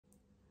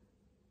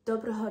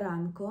Доброго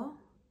ранку.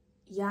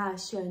 Я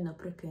щойно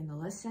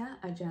прокинулася,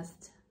 I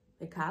just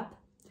wake up.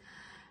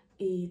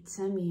 І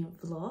це мій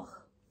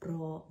влог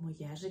про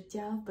моє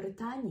життя в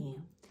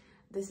Британії.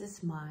 This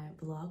is my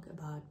vlog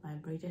about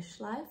my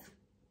British life.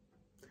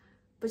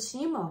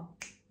 Почнімо.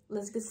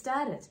 Let's get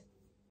started.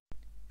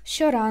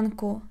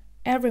 Щоранку,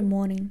 every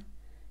morning,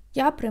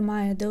 я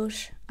приймаю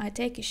душ, I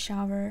take a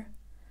shower,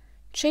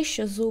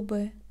 чищу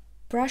зуби,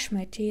 brush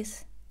my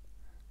teeth,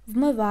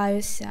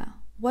 вмиваюся,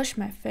 wash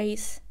my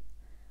face,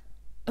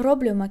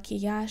 роблю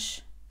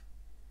макіяж,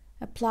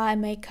 apply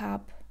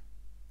makeup.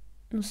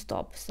 No,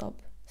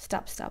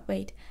 stop,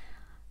 wait.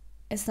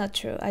 It's not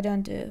true, I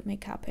don't do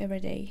makeup every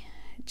day.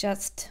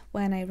 Just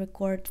when I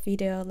record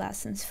video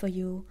lessons for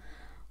you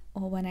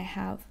or when I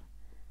have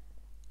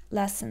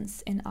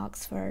lessons in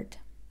Oxford.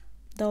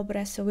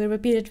 Добре, so we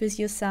repeated with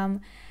you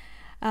some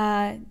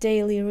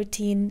daily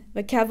routine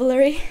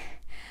vocabulary.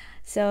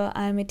 So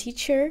I'm a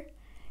teacher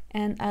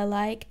and I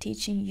like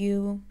teaching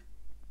you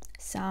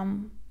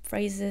some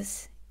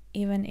phrases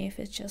even if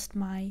it's just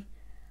my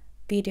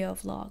video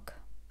vlog.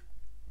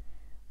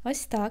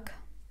 Ось так.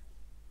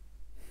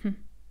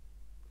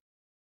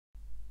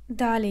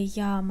 Далі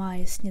я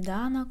маю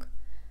сніданок.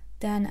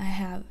 Then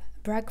I have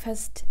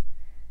breakfast.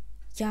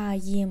 Я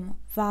їм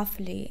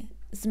вафлі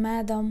з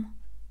медом.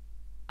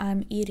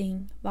 I'm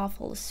eating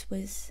waffles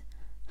with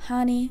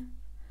honey.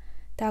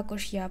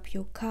 Також я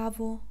п'ю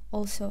каву.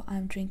 Also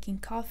I'm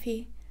drinking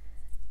coffee.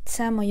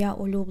 Це моя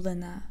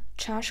улюблена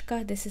чашка.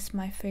 This is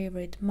my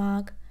favorite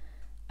mug.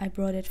 I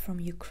brought it from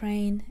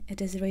Ukraine.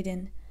 It is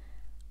written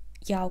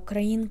Я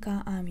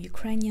українка, I'm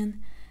Ukrainian.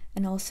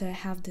 And also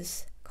I have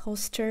this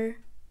coaster.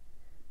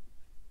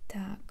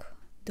 Так,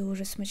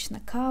 дуже смачна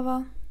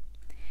кава.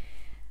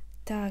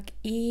 Так,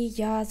 і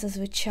я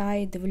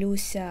зазвичай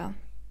дивлюся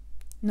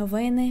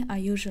новини.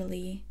 I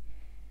usually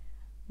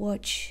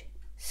watch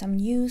some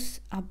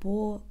news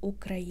або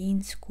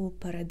українську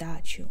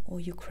передачу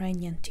or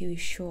Ukrainian TV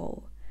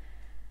show,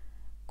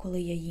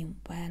 коли я їм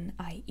when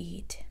I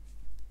eat.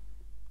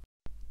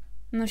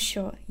 Ну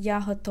що, я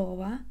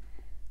готова.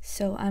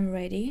 So I'm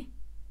ready.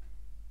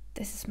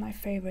 This is my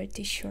favorite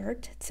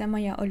t-shirt. Це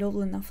моя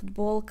улюблена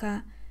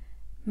футболка.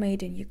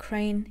 Made in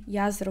Ukraine.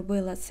 Я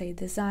зробила цей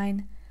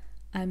дизайн.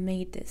 I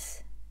made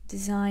this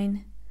design.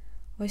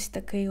 Ось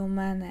такий у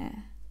мене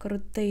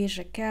крутий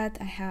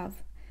жакет. I have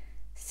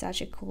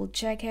such a cool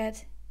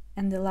jacket.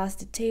 And the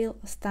last detail,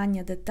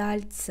 остання деталь,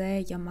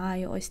 це я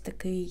маю ось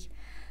такий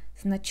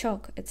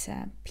значок. It's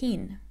a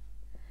pin.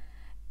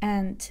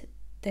 And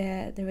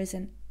there is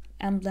an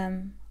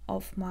emblem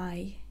of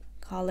my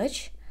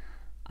college.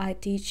 I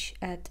teach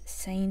at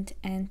St.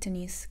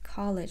 Anthony's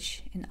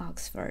College in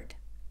Oxford.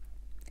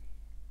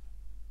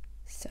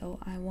 So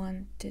I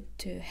wanted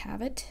to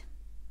have it.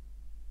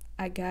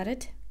 I got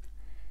it.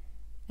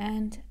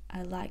 And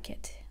I like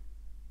it.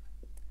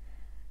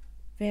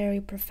 Very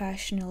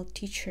professional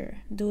teacher.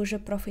 Дуже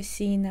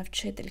професійна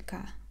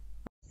вчителька.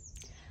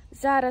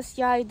 Зараз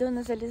я йду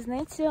на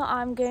залізницю.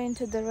 I'm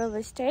going to the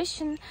railway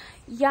station.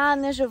 Я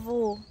не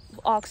живу в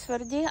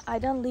Оксфорді. I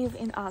don't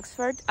live in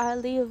Oxford. I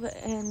live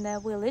in a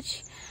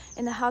village,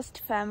 in a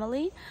host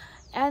family.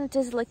 And it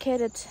is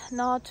located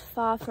not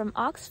far from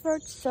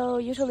Oxford, so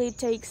usually it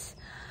takes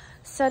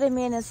 30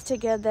 minutes to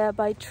get there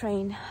by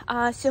train.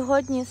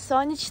 Сьогодні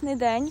сонячний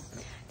день.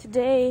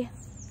 Today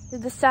is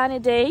the sunny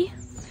day.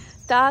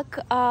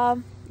 Так,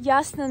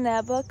 ясне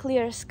небо,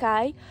 clear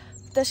sky.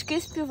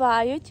 Пташки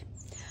співають.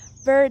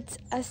 Birds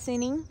are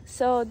singing.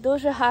 So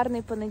дуже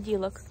гарний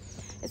понеділок.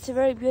 It's a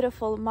very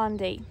beautiful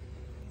Monday.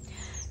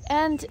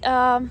 And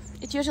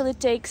it usually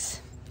takes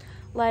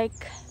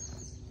like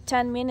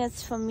 10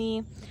 minutes for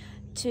me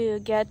to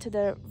get to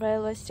the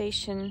railway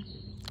station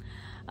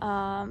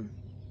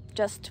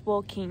just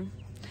walking.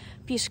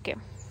 Пішки.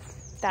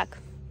 Так.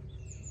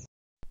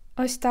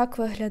 Ось так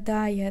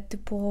виглядає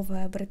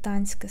типове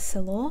британське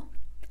село.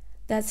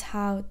 That's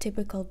how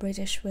typical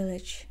British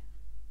village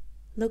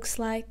looks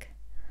like.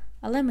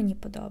 Але мені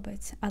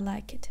подобається. I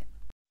like it.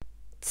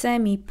 Це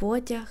мій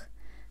потяг.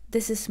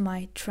 This is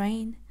my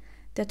train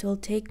that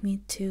will take me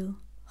to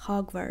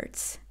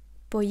Hogwarts.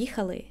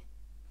 Поїхали.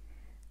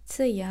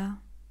 Це я.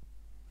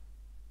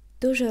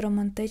 Дуже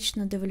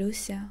романтично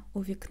дивлюся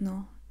у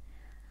вікно.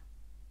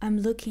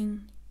 I'm looking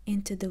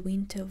into the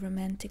window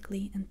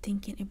romantically and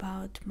thinking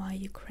about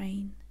my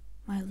Ukraine,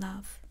 my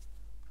love.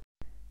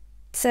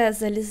 Це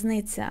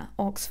залізниця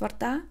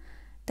Оксфорда.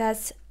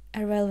 That's a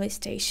railway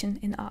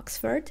station in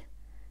Oxford.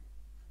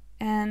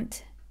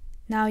 And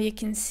now you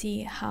can see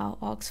how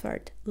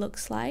Oxford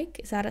looks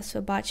like. Зараз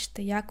ви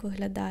бачите, як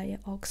виглядає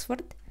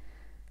Оксфорд.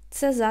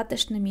 Це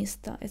затишне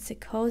місто. It's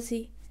a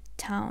cozy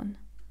town.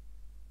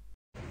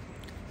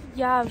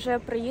 Я вже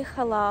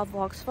приїхала в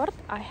Оксфорд.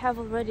 I have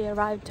already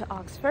arrived to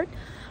Oxford.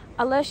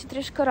 Але ще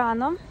трішки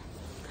рано.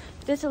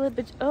 It is a little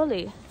bit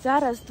early.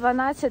 Зараз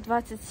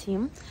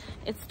 12:27.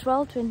 It's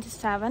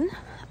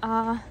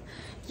 12:27.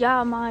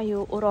 Я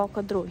маю урок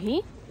о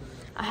 2:00.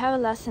 I have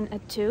a lesson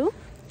at 2:00.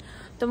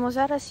 Тому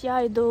зараз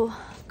я йду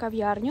в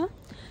кав'ярню.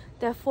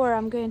 Therefore,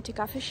 I'm going to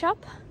coffee shop.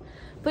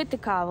 пити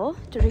каву,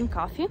 to drink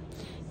coffee,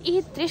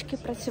 і трішки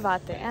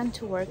працювати,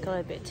 and to work a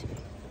little bit.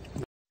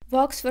 В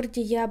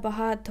Оксфорді є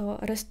багато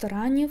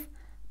ресторанів,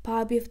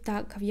 пабів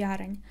та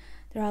кав'ярень.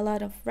 There are a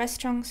lot of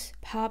restaurants,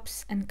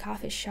 pubs and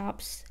coffee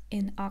shops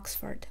in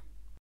Oxford.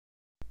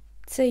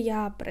 Це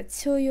я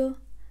працюю.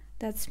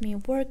 That's me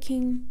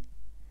working.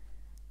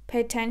 Pay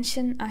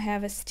attention, I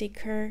have a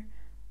sticker.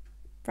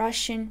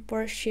 Russian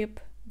worship,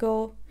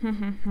 go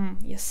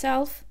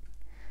yourself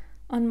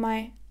on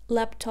my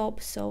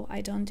laptop, so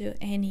I don't do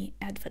any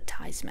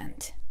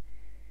advertisement.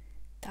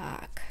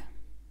 Так.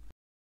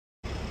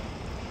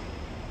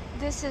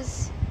 This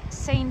is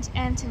St.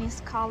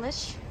 Anthony's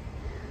College,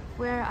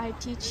 where I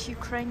teach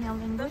Ukrainian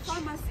language.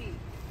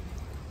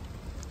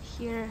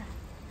 Here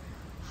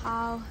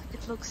how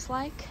it looks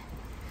like.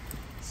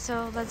 So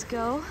let's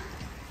go.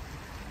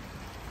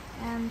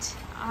 And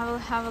I will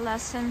have a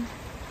lesson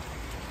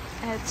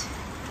at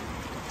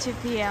 2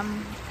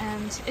 p.m.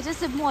 and it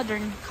is a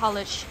modern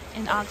college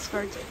in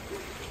Oxford.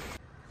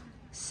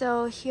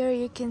 So here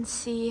you can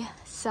see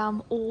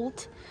some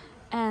old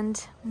and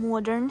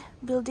modern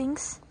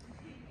buildings,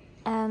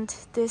 and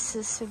this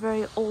is a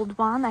very old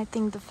one, I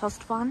think the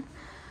first one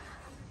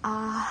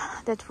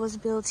that was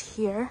built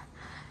here,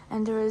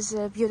 and there is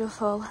a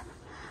beautiful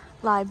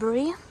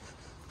library,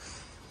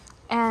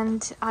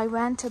 and I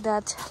went to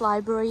that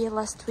library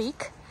last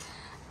week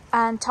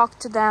and talked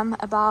to them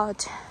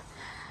about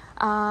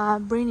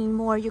bringing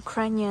more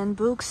Ukrainian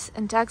books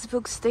and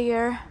textbooks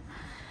there,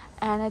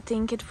 and I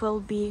think it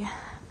will be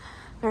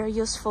very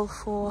useful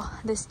for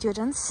the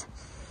students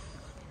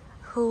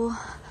who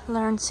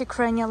learns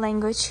Ukrainian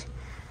language.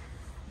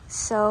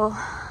 So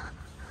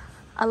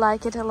I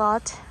like it a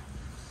lot.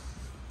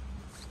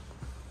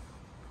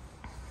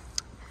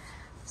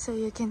 So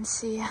you can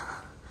see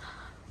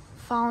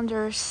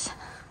Founders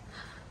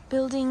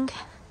building,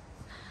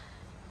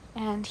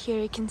 and here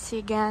you can see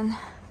again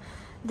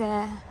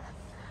the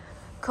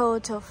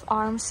coat of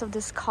arms of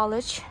this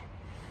college,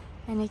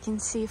 and you can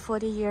see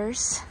 40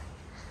 years.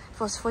 It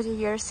was 40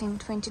 years in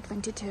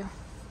 2022.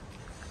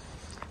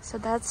 So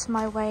that's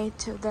my way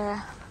to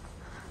the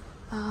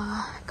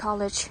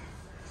college.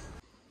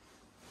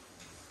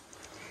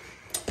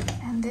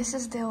 And this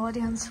is the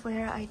audience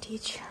where I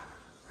teach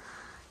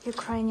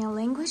Ukrainian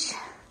language.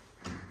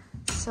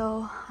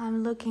 So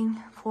I'm looking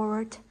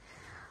forward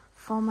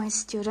for my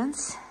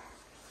students.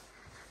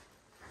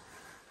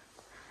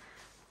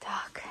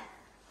 Так.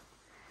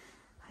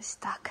 Ось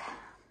так.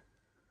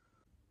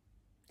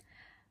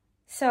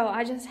 So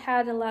I just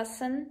had a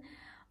lesson.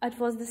 It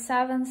was the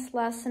 7th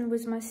lesson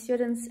with my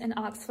students in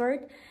Oxford,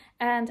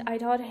 and I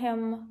taught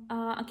him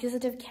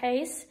accusative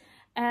case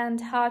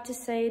and how to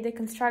say the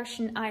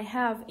construction I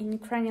have in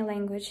Ukrainian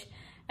language.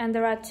 And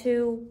there are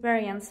 2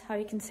 variants how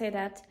you can say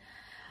that.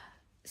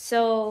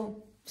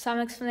 So some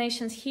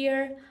explanations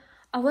here.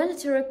 I wanted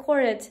to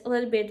record it a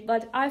little bit,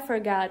 but I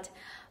forgot.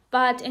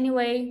 But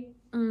anyway,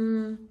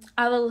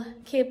 I will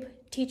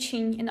keep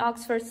teaching in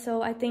Oxford,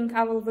 so I think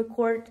I will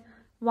record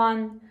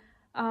one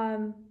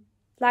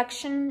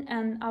lection,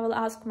 and I will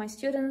ask my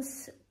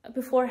students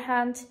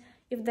beforehand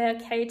if they're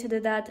okay to do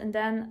that, and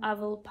then I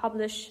will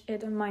publish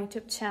it on my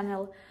YouTube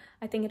channel.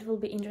 I think it will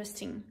be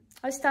interesting.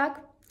 Ось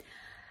так.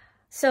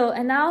 So,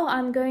 and now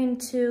I'm going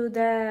to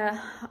the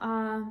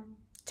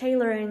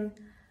tailoring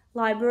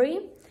library.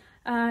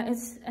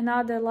 It's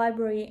another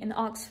library in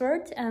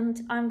Oxford,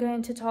 and I'm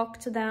going to talk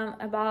to them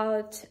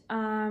about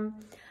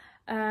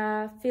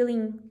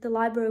filling the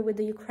library with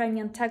the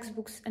Ukrainian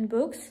textbooks and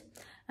books.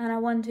 And I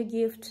want to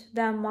give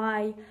them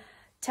my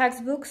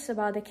textbooks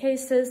about the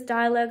cases,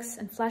 dialects,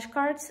 and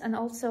flashcards. And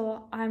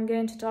also I'm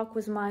going to talk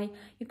with my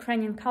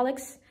Ukrainian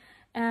colleagues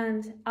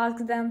and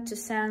ask them to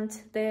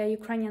send their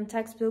Ukrainian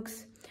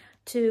textbooks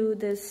to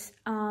this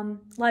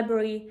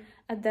library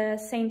at the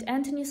St.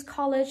 Anthony's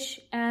College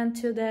and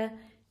to the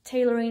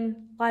tailoring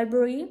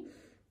library,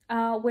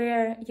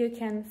 where you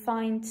can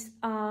find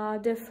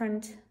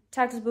different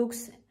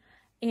textbooks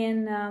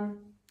in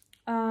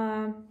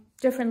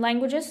different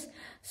languages.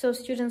 So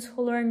students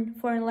who learn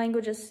foreign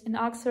languages in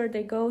Oxford,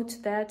 they go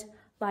to that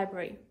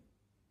library.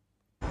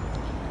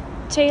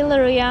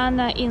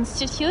 Tayloriana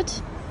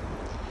Institute.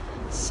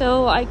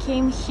 So I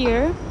came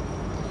here.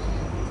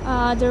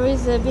 There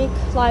is a big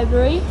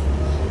library,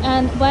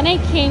 and when I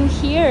came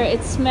here,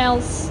 it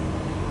smells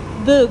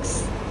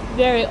books,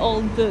 very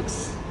old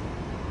books.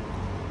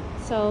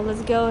 So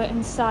let's go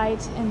inside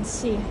and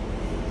see.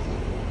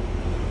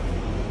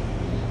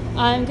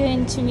 I'm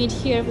going to meet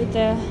here with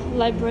the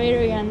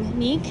librarian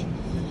Nick,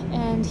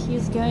 and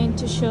he's going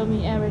to show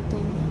me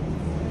everything.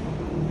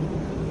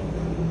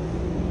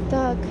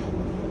 Так.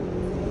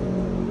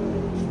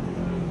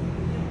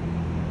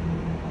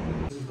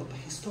 We've got the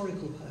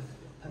historical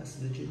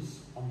personages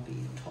on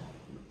the top,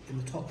 in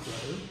the top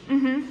row,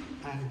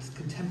 and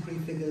contemporary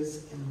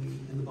figures in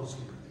the bottom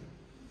row.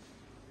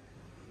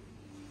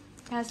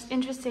 That's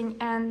interesting.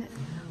 And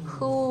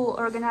who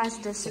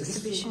organized this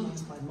exhibition?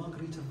 This was organised by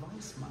Margarita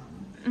Weissmann.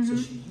 So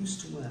she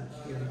used to work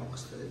here in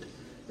Oxford,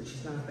 but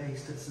she's now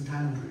based at St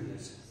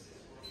Andrews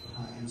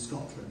in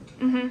Scotland.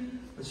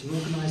 but she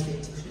organised the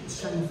exhibition. It was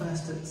shown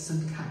first at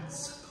St Cat's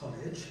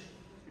College,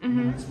 and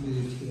now it's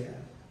moved here.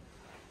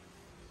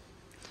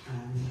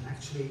 And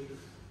actually,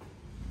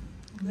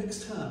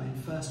 next term, in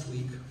first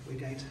week, we're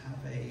going to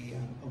have a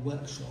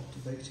workshop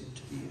devoted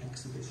to the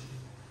exhibition.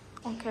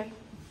 Okay.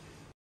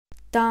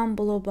 Там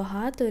було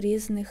багато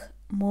різних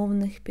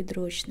мовних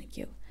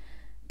підручників.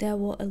 There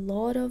were a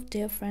lot of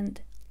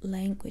different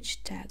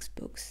language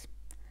textbooks.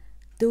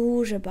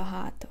 Дуже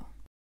багато.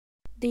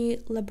 The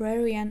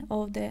librarian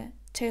of the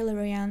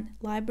Taylorian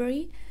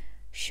library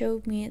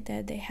showed me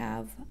that they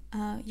have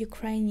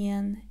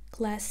Ukrainian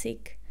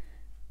classic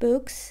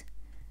books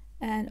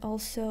and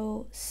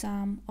also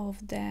some of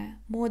the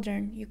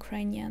modern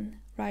Ukrainian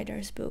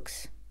writers'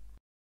 books.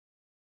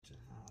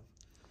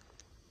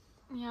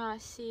 Yeah, I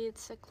see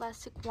it's a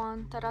classic one,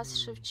 Taras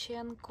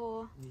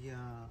Shevchenko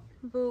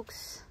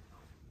books.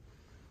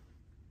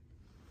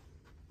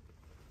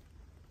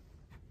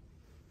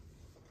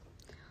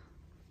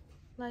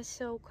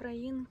 Леся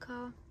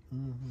Українка.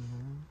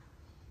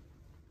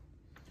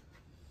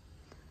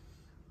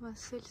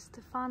 Василь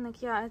Стефаник.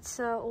 Yeah, it's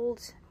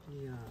old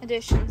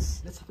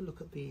editions. Let's have a look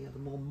at the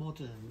more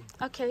modern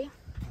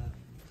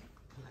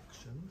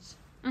collections.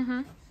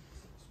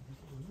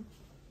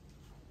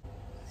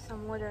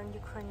 Some modern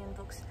Ukrainian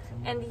books.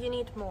 And you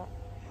need more.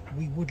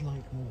 We would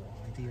like more,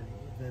 ideally.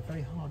 They're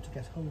very hard to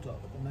get hold of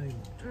at the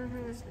moment.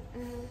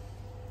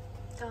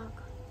 Так.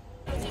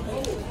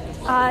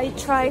 I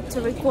tried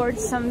to record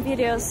some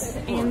videos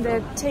in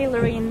the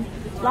Taylorian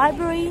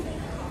library,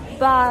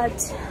 but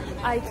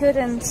I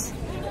couldn't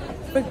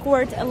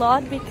record a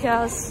lot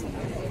because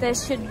there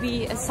should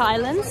be a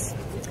silence.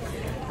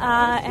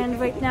 And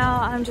right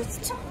now I'm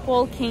just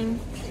walking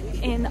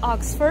in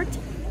Oxford.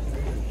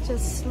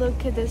 Just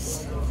look at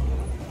this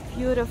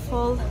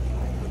beautiful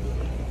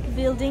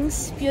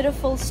buildings,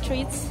 beautiful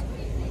streets.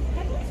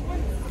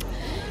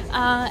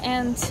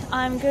 And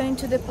I'm going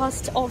to the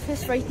post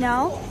office right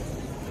now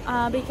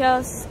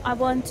because I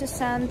want to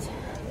send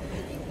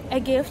a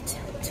gift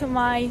to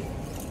my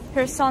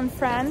person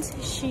friend.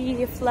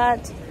 She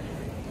fled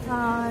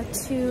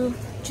to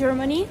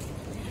Germany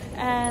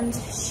and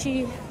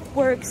she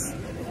works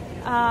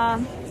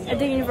at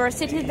the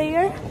university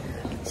there.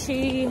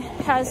 She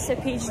has a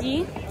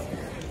PhD,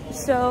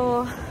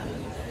 so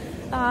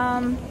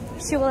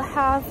she will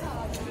have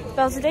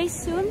birthday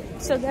soon,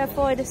 so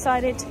therefore I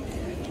decided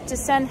to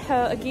send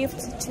her a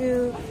gift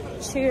to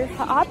cheer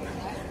her up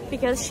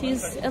because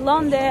she's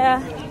alone there,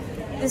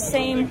 the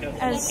same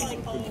as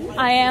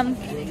I am,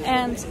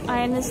 and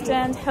I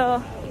understand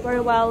her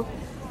very well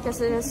because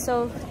it is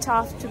so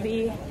tough to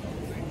be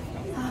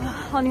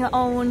on your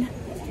own,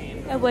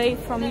 away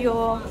from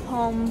your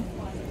home.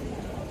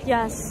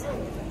 Yes.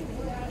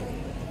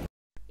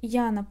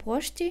 Я на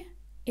пошті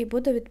і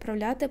буду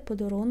відправляти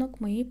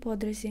подарунок моїй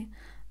подрузі.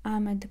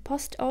 I'm at the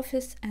post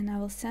office and I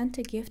will send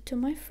a gift to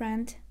my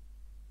friend.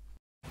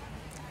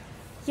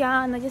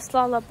 Я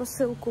надіслала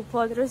посилку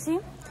подрузі.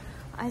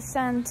 I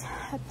sent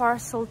a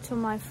parcel to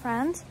my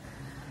friend.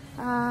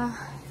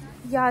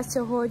 Я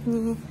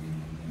сьогодні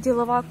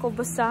ділова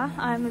ковбаса.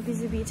 I'm a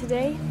busy bee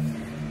today.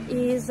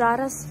 І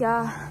зараз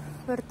я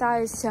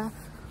вертаюся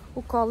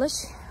у коледж.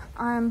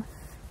 I'm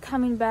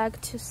coming back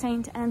to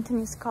St.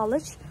 Anthony's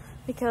College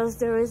because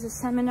there is a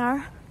seminar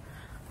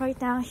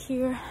right now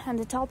here and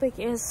the topic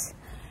is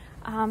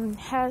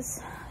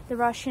has the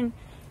Russian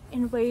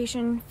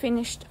invasion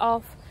finished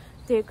off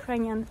the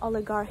Ukrainian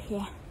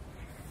oligarchy.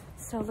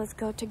 So let's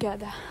go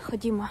together.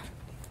 Ходімо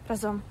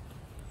разом.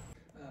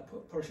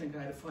 Poroshenko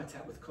had a fight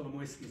out with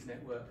Kolomoisky's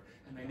network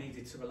and they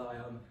needed to rely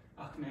on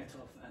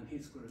Akhmetov and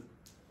his group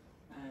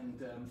and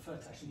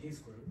Firtash and his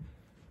group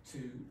to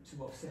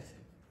offset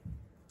it.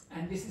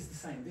 And this is the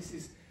same. This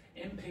is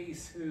MPs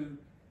who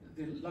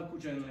the local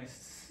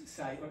journalists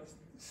say a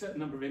certain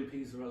number of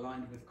MPs are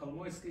aligned with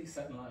Kolomoisky,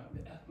 certain aligned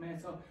with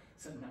Akhmetov,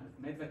 certain aligned with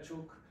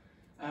Medvedchuk.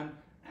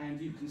 And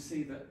you can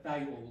see that they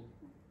all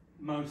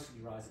mostly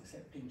rise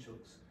except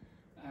Pinchuk's.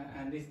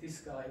 And this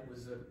guy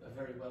was a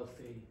very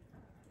wealthy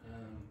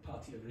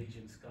Party of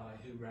Regents guy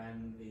who ran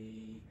the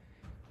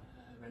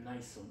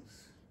Renaissance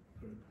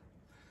group.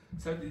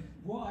 So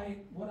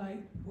what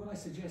I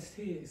suggest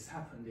here has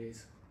happened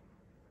is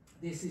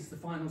this is the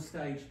final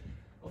stage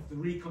of the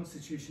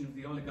reconstitution of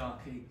the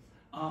oligarchy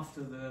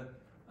after the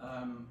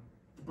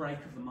break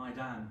of the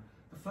Maidan.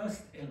 The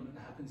first element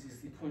that happens is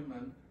the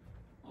appointment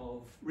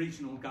of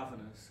regional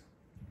governors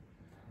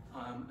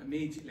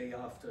immediately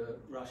after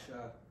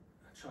Russia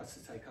tries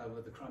to take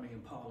over the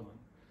Crimean Parliament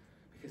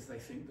because they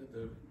think that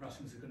the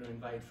Russians are going to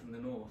invade from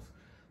the north.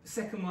 The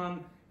second one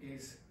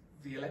is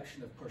the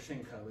election of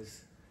Poroshenko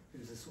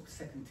who's a sort of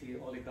second-tier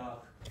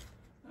oligarch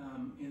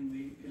in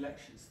the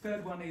elections.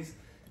 Third one is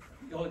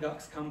the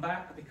oligarchs come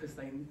back because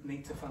they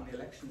need to fund the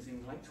elections in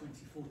late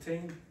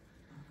 2014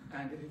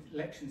 and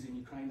elections in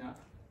Ukraine are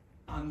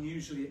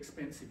unusually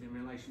expensive in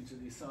relation to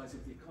the size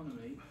of the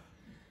economy.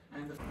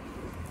 And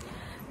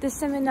the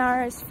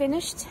seminar is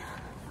finished.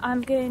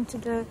 I'm going to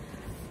the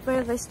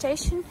railway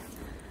station.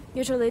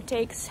 Usually it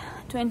takes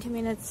 20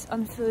 minutes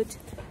on foot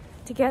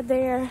to get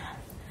there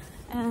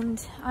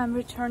and I'm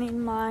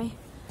returning my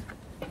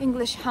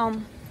English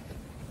home.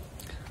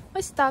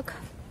 Ось так.